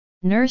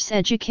Nurse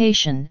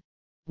education,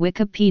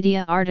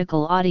 Wikipedia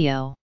article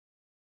audio.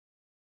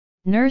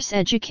 Nurse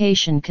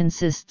education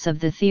consists of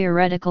the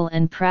theoretical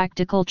and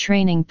practical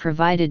training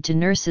provided to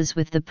nurses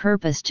with the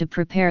purpose to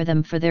prepare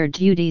them for their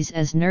duties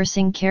as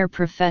nursing care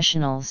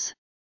professionals.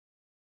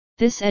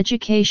 This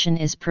education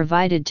is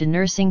provided to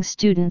nursing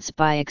students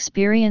by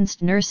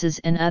experienced nurses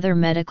and other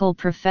medical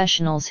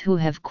professionals who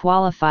have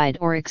qualified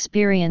or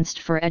experienced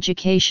for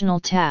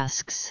educational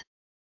tasks.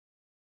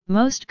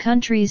 Most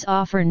countries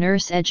offer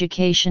nurse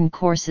education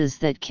courses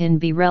that can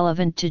be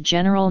relevant to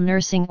general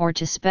nursing or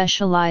to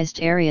specialized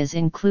areas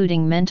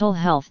including mental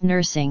health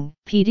nursing,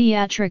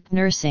 pediatric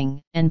nursing,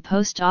 and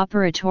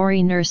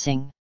post-operatory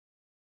nursing.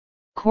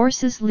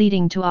 Courses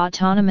leading to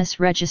autonomous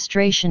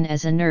registration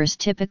as a nurse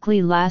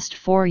typically last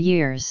 4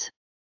 years.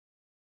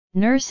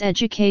 Nurse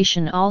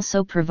education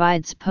also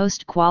provides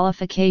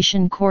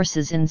post-qualification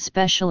courses in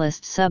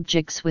specialist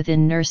subjects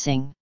within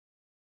nursing.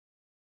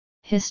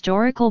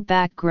 Historical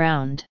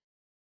background.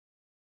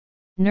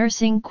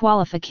 Nursing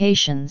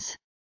qualifications.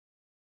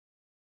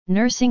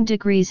 Nursing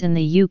degrees in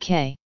the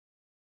UK.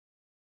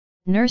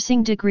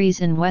 Nursing degrees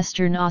in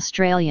Western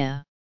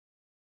Australia.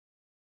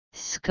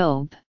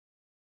 Scope.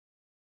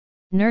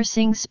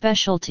 Nursing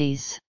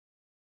specialties.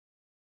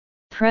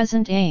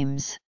 Present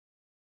aims.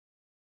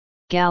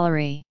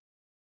 Gallery.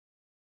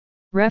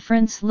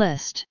 Reference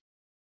list.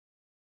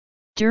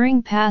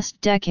 During past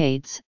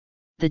decades,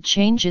 the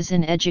changes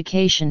in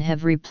education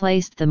have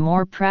replaced the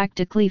more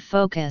practically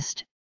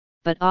focused,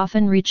 but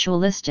often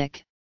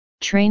ritualistic,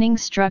 training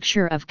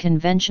structure of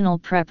conventional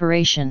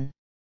preparation.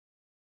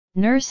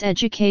 Nurse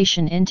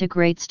education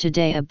integrates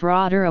today a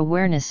broader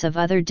awareness of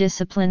other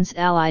disciplines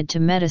allied to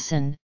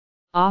medicine,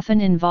 often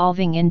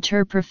involving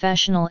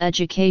interprofessional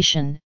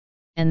education,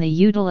 and the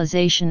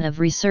utilization of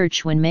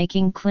research when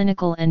making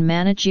clinical and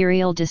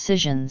managerial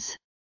decisions.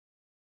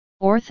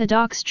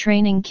 Orthodox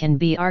training can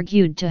be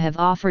argued to have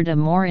offered a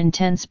more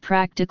intense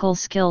practical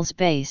skills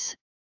base,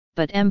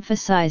 but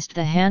emphasized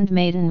the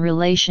handmaiden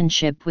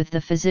relationship with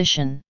the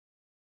physician.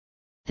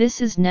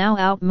 This is now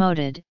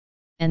outmoded,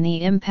 and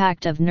the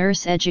impact of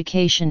nurse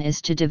education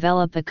is to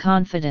develop a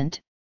confident,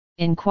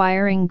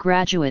 inquiring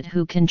graduate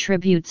who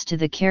contributes to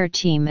the care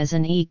team as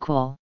an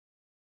equal.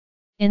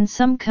 In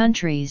some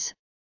countries,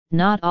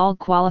 not all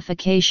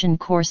qualification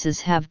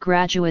courses have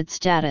graduate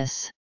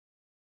status.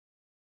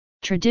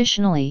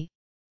 Traditionally,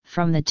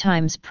 from the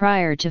times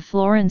prior to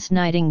Florence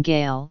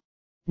Nightingale,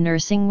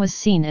 nursing was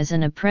seen as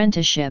an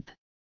apprenticeship,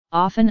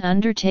 often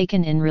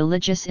undertaken in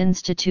religious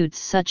institutes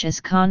such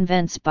as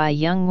convents by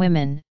young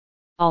women,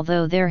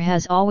 although there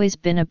has always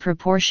been a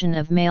proportion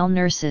of male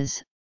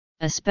nurses,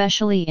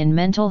 especially in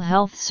mental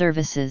health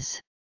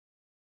services.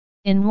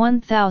 In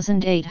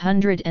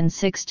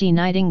 1860,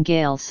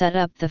 Nightingale set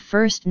up the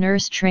first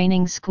nurse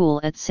training school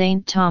at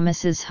St.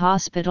 Thomas's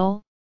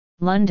Hospital,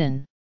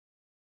 London.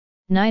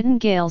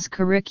 Nightingale's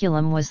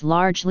curriculum was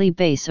largely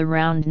based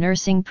around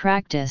nursing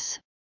practice,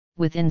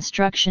 with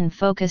instruction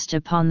focused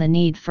upon the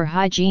need for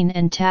hygiene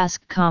and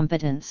task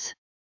competence.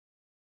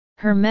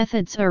 Her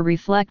methods are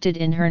reflected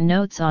in her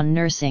notes on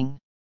nursing.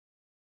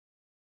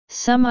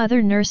 Some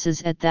other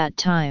nurses at that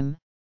time,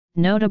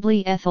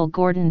 notably Ethel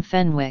Gordon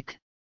Fenwick,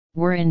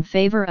 were in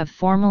favor of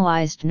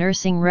formalized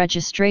nursing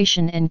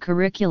registration and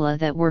curricula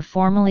that were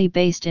formally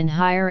based in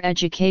higher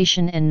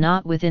education and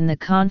not within the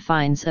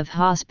confines of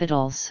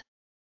hospitals.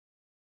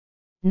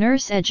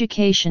 Nurse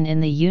education in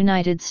the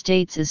United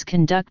States is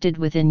conducted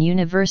within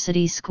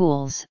university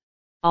schools,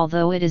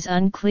 although it is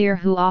unclear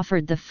who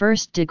offered the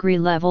first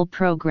degree-level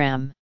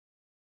program.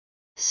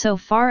 So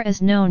far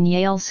as known,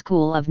 Yale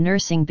School of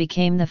Nursing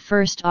became the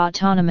first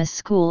autonomous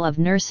school of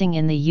nursing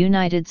in the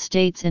United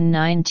States in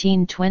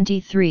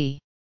 1923.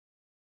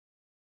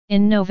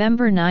 In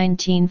November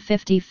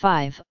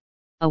 1955,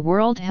 a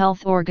World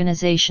Health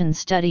Organization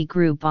study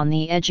group on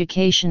the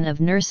education of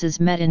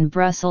nurses met in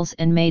Brussels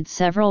and made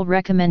several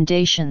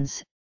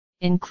recommendations,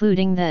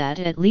 including that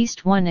at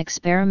least one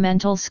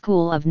experimental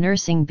school of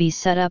nursing be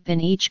set up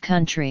in each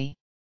country.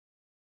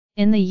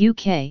 In the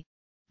UK,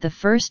 the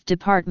first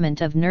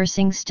Department of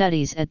Nursing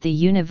Studies at the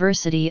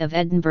University of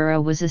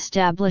Edinburgh was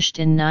established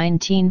in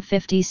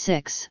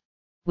 1956,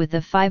 with a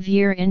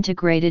 5-year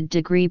integrated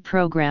degree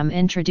program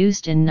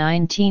introduced in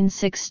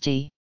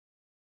 1960.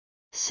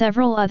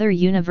 Several other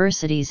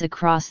universities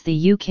across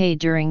the UK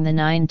during the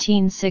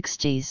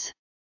 1960s.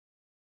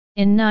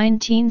 In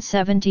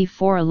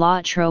 1974,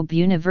 La Trobe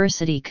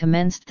University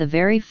commenced the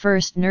very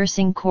first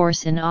nursing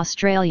course in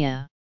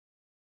Australia.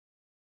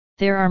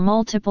 There are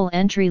multiple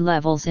entry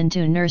levels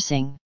into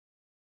nursing.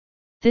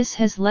 This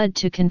has led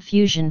to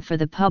confusion for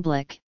the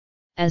public,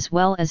 as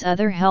well as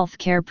other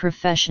healthcare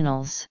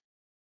professionals.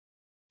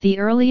 The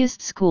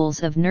earliest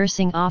schools of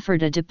nursing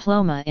offered a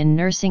diploma in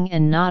nursing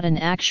and not an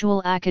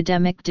actual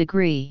academic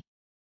degree.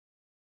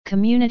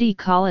 Community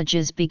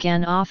colleges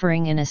began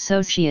offering an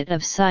Associate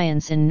of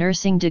Science in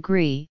Nursing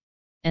degree,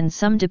 and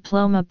some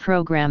diploma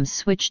programs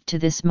switched to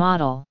this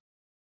model.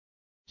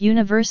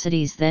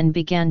 Universities then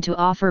began to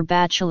offer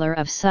Bachelor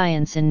of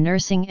Science in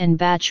Nursing and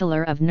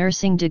Bachelor of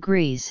Nursing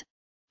degrees,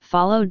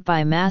 followed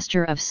by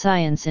Master of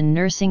Science in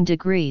Nursing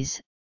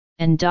degrees,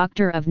 and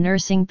Doctor of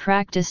Nursing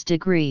Practice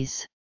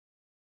degrees.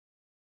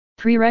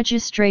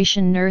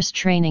 Pre-registration nurse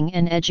training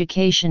and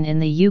education in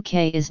the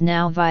UK is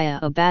now via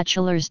a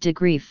bachelor's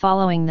degree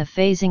following the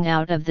phasing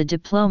out of the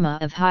Diploma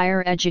of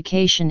Higher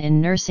Education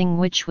in Nursing,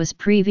 which was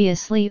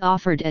previously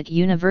offered at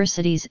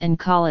universities and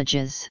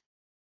colleges.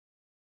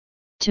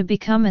 To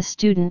become a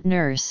student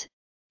nurse,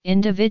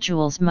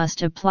 individuals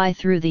must apply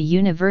through the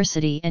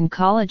university and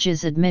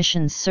college's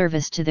admissions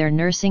service to their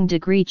nursing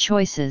degree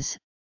choices,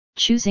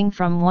 choosing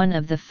from one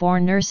of the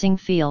 4 nursing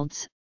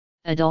fields: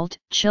 adult,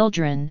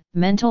 children,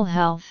 mental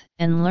health,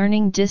 and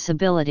learning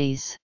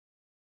disabilities.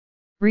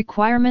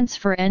 Requirements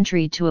for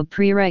entry to a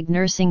pre-reg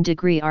nursing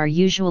degree are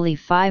usually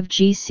 5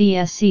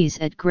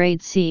 GCSEs at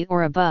grade C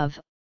or above,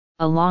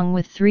 along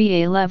with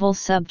 3 A-level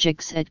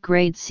subjects at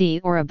grade C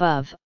or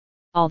above,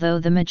 although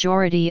the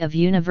majority of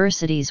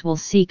universities will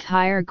seek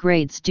higher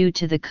grades due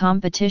to the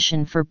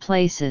competition for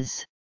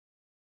places.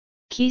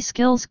 Key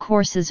skills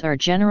courses are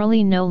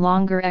generally no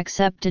longer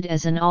accepted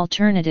as an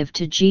alternative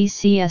to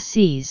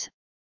GCSEs.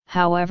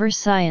 However,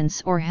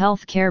 science or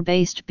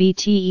healthcare-based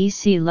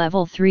BTEC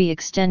Level 3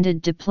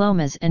 extended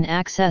diplomas and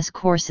access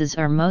courses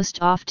are most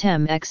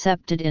often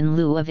accepted in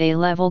lieu of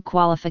A-level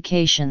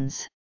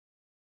qualifications.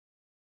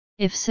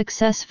 If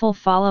successful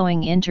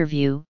following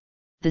interview,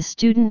 the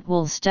student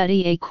will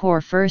study a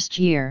core first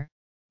year,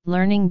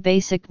 learning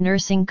basic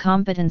nursing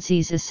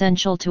competencies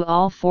essential to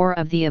all 4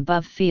 of the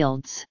above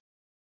fields.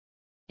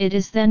 It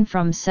is then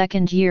from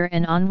second year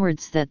and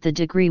onwards that the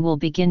degree will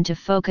begin to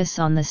focus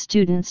on the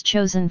student's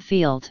chosen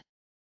field.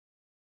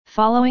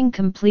 Following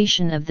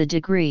completion of the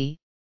degree,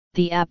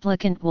 the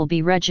applicant will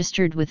be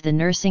registered with the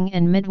Nursing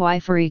and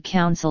Midwifery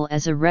Council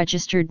as a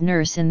registered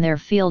nurse in their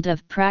field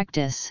of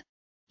practice,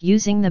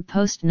 using the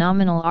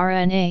post-nominal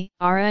RNA,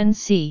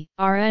 RNC,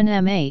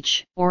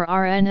 RNMH, or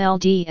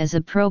RNLD as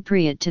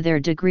appropriate to their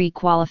degree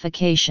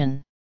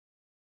qualification.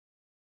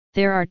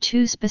 There are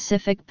 2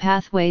 specific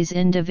pathways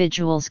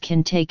individuals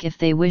can take if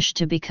they wish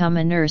to become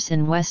a nurse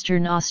in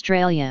Western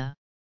Australia.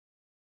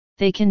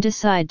 They can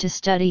decide to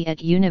study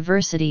at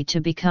university to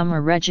become a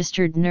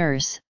registered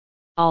nurse.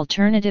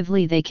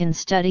 Alternatively, they can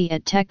study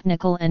at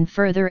technical and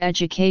further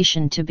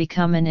education to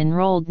become an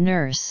enrolled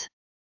nurse.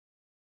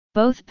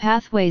 Both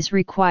pathways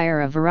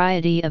require a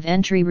variety of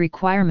entry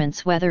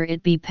requirements, whether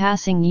it be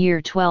passing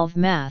Year 12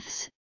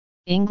 Maths,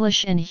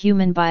 English and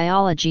Human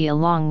Biology,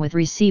 along with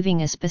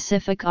receiving a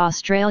specific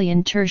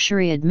Australian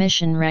tertiary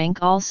admission rank,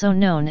 also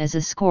known as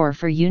a score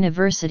for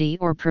university,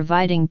 or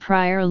providing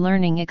prior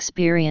learning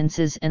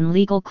experiences and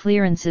legal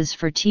clearances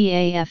for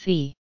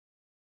TAFE.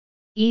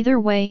 Either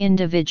way,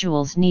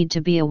 individuals need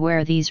to be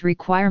aware these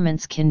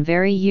requirements can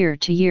vary year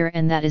to year,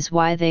 and that is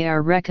why they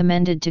are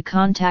recommended to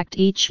contact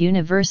each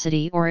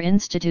university or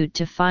institute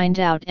to find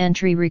out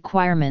entry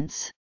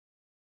requirements.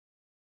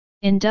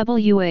 In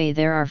WA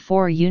there are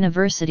 4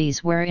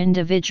 universities where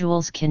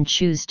individuals can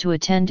choose to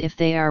attend if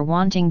they are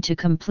wanting to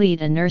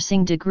complete a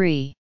nursing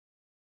degree.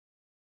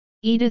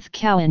 Edith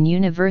Cowan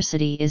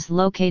University is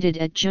located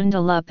at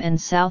Joondalup and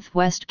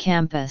Southwest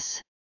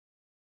Campus.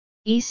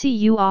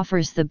 ECU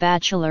offers the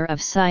Bachelor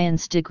of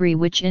Science degree,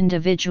 which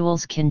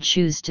individuals can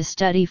choose to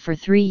study for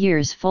 3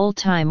 years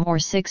full-time or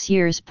 6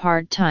 years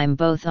part-time,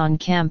 both on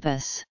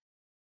campus.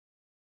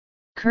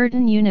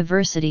 Curtin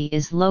University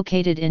is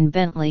located in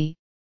Bentley,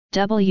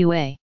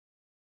 WA.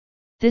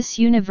 This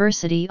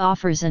university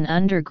offers an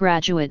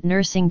undergraduate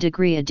nursing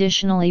degree,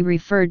 additionally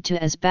referred to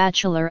as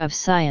Bachelor of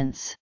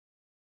Science.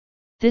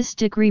 This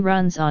degree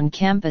runs on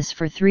campus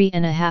for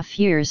 3.5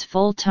 years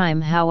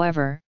full-time.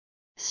 However,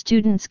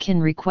 students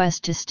can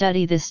request to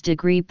study this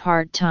degree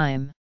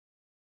part-time.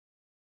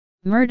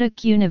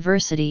 Murdoch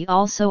University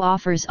also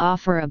offers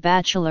a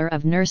Bachelor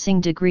of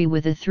Nursing degree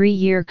with a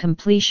 3-year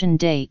completion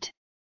date.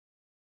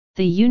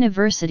 The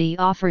university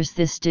offers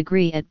this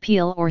degree at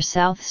Peel or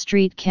South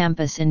Street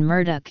campus in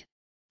Murdoch,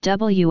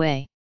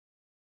 WA.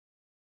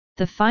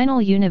 The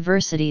final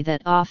university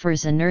that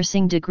offers a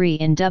nursing degree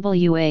in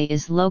WA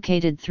is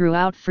located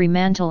throughout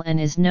Fremantle and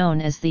is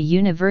known as the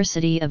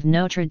University of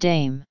Notre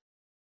Dame.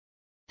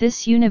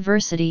 This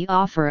university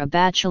offers a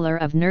Bachelor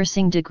of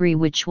Nursing degree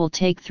which will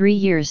take 3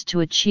 years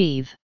to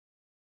achieve.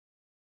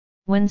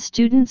 When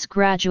students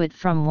graduate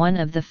from one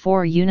of the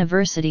 4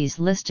 universities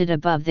listed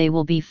above, they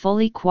will be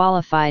fully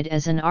qualified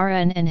as an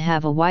RN and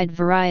have a wide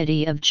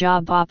variety of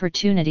job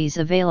opportunities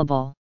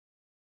available.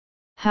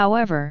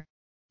 However,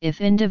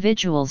 if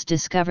individuals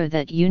discover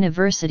that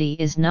university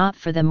is not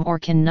for them or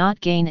cannot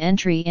gain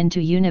entry into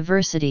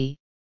university,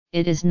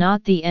 it is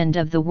not the end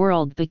of the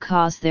world,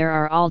 because there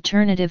are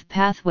alternative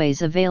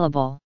pathways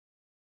available.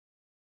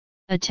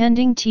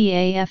 Attending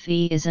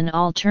TAFE is an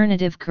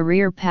alternative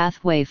career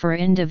pathway for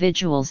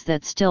individuals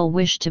that still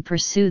wish to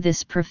pursue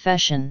this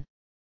profession.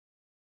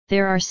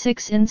 There are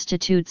 6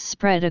 institutes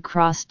spread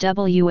across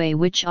WA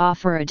which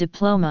offer a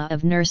diploma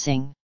of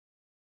nursing.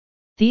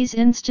 These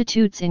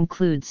institutes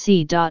include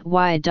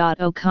C.Y.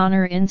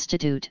 O'Connor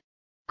Institute,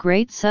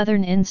 Great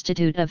Southern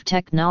Institute of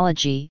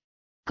Technology,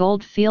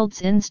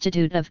 Goldfields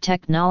Institute of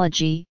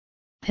Technology,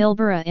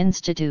 Pilbara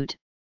Institute,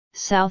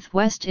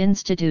 Southwest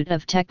Institute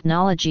of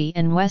Technology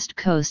and West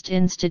Coast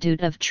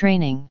Institute of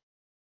Training.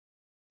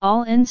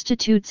 All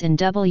institutes in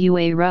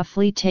WA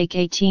roughly take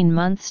 18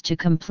 months to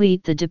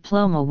complete the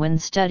diploma when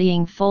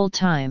studying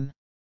full-time.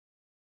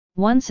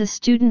 Once a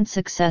student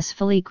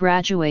successfully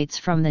graduates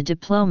from the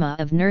Diploma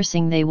of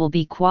Nursing, they will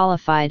be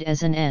qualified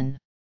as an N.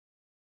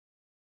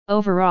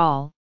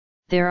 Overall,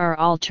 there are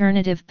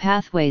alternative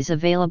pathways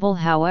available,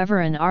 however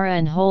an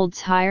RN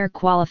holds higher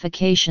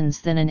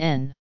qualifications than an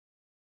N.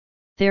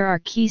 There are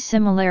key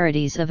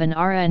similarities of an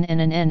RN and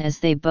an N, as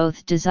they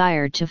both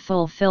desire to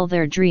fulfill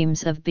their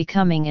dreams of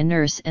becoming a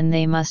nurse, and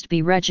they must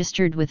be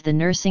registered with the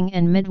Nursing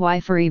and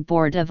Midwifery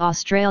Board of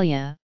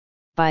Australia,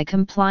 by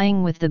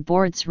complying with the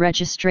board's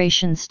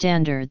registration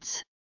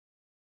standards.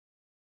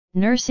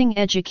 Nursing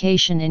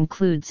education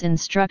includes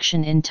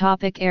instruction in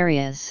topic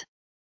areas.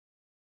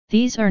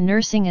 These are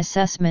nursing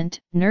assessment,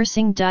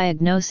 nursing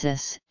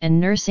diagnosis, and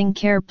nursing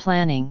care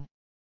planning.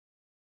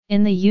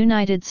 In the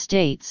United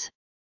States,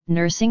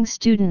 nursing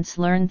students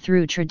learn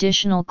through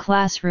traditional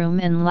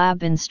classroom and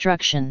lab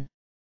instruction.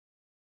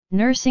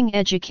 Nursing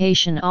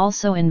education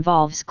also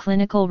involves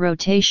clinical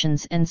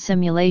rotations and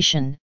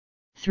simulation,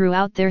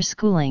 throughout their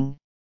schooling,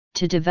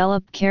 to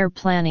develop care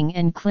planning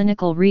and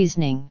clinical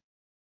reasoning.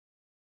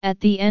 At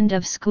the end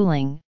of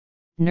schooling,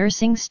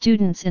 nursing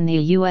students in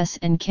the US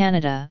and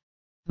Canada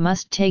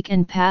must take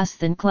and pass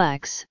the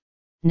NCLEX,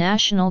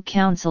 National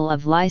Council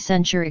of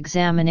Licensure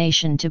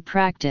examination to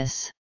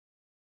practice.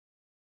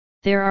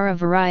 There are a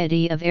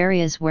variety of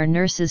areas where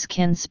nurses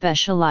can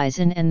specialize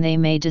in, and they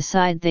may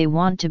decide they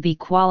want to be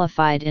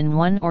qualified in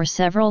one or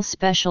several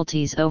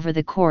specialties over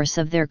the course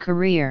of their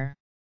career.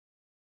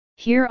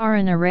 Here are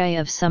an array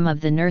of some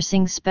of the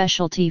nursing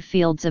specialty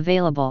fields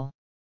available.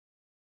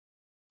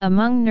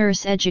 Among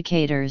nurse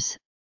educators,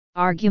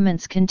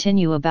 arguments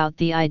continue about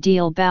the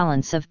ideal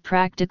balance of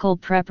practical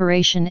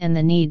preparation and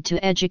the need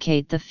to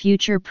educate the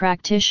future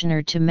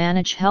practitioner to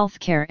manage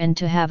healthcare and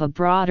to have a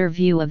broader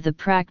view of the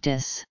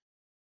practice.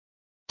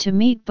 To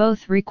meet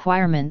both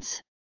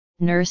requirements,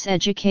 nurse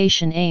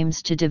education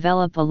aims to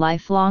develop a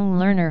lifelong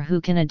learner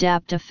who can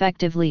adapt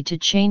effectively to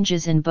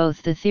changes in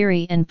both the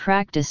theory and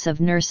practice of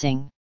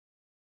nursing.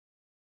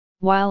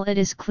 While it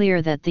is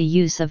clear that the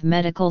use of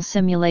medical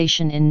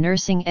simulation in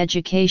nursing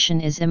education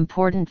is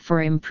important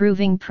for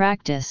improving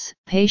practice,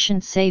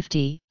 patient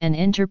safety, and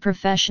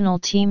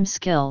interprofessional team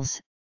skills,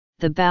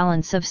 the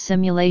balance of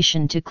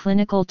simulation to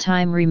clinical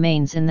time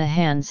remains in the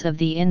hands of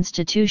the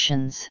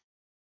institutions.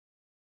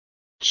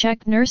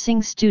 Check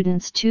Nursing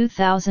Students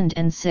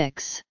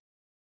 2006.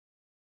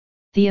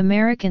 The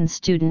American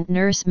student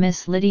nurse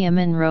Miss Lydia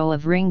Monroe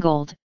of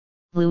Ringgold,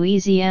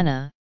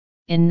 Louisiana,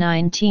 in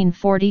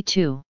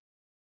 1942.